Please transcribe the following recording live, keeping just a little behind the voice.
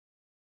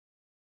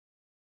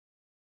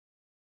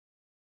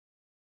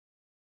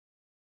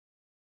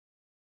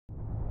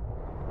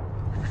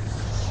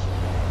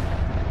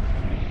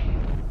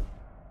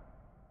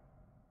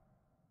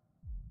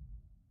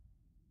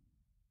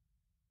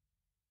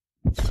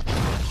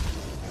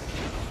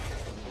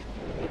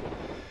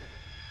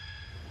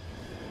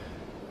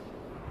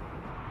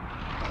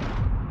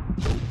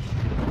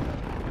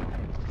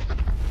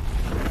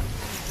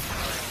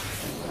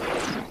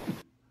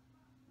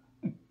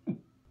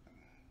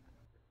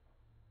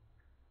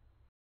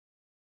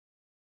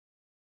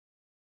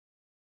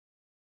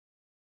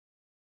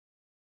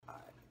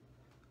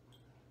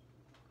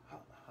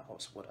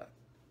else would I?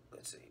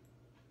 Let's see.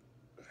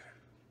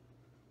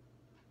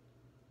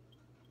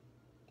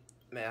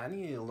 Man, I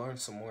need to learn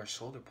some more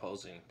shoulder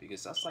posing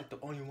because that's like the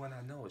only one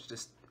I know. It's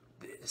just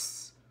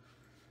this.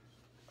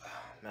 Oh,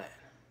 man.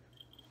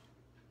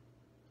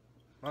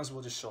 Might as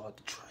well just show out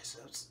the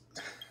triceps.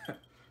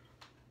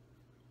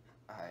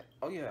 Alright.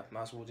 Oh yeah,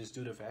 might as well just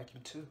do the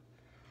vacuum too.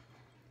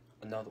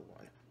 Another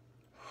one.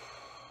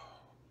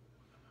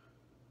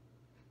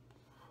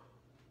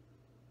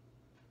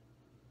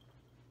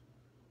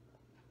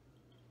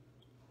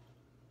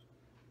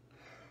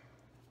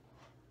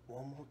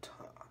 One more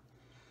time.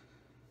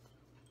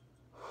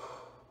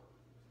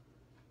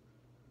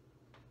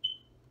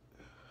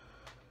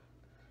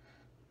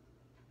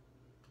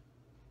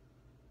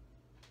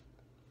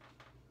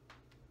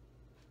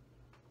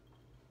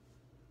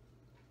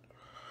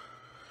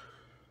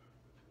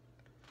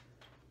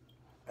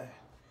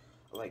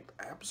 Like,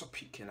 the abs are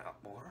peeking out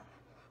more.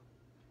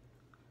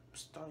 I'm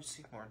starting to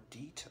see more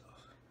details.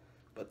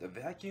 But the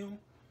vacuum,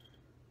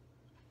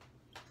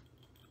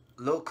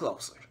 a little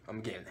closer.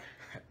 I'm getting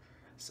there.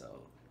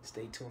 So,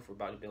 stay tuned for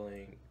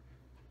bodybuilding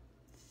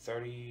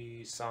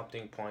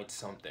 30-something point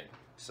something.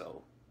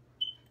 So,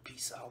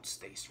 peace out,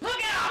 stay strong.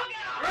 Look out!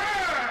 Look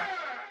out!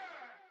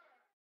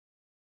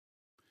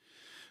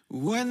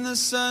 When the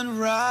sun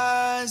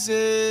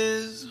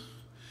rises,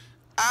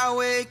 I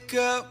wake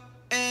up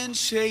and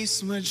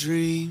chase my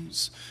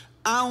dreams.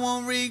 I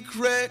won't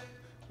regret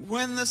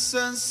when the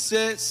sun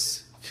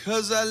sets,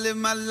 'cause I live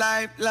my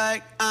life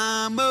like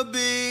I'm a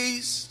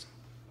beast.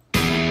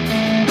 I'm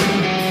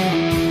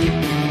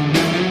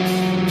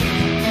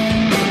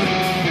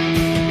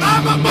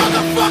a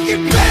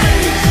motherfucking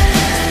beast.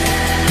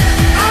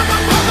 I'm a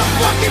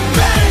motherfucking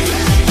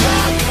beast.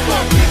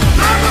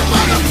 I'm a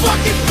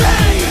motherfucking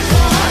beast.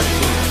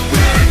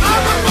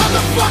 I'm a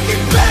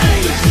motherfucking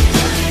beast.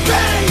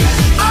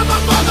 I'm a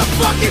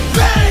motherfucking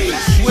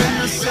beast. When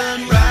the sun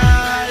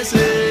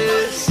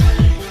rises,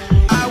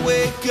 I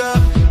wake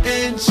up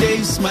and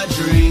chase my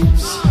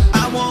dreams.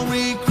 I won't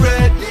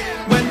regret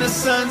when the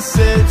sun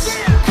sets,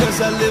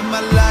 'cause I live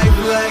my life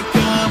like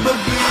I'm a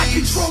beast. I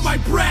control my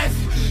breath,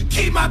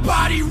 keep my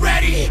body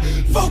ready,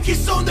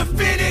 focus on the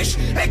finish,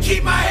 and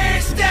keep my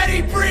head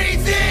steady.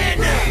 Breathe in,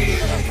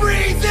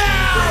 breathe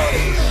out,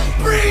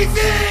 breathe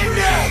in.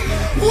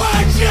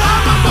 Watch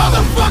out, I'm a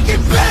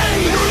motherfucking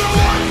beast.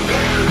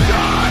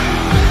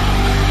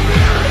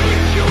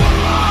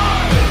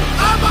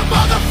 I'm a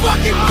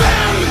motherfucking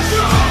beast.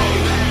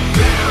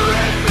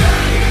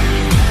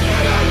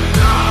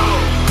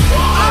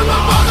 I'm a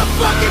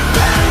motherfucking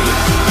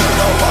beast. You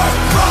know what's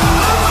wrong?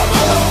 I'm a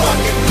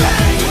motherfucking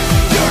beast.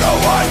 You know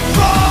what's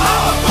wrong?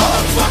 I'm a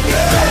motherfucking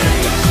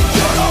beast.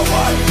 You know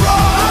what's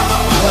wrong? I'm a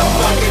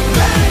motherfucking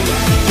beast.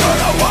 You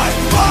know what's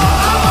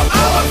wrong?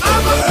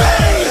 I'm a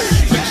beast.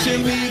 Picture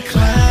me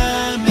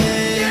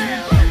climbing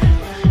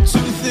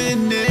tooth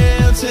and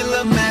nail till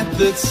I'm at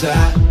the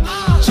top.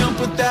 Jump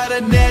without a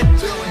net,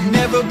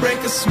 never break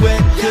a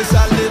sweat, 'cause I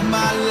live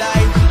my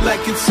life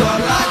like it's all I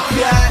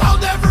got.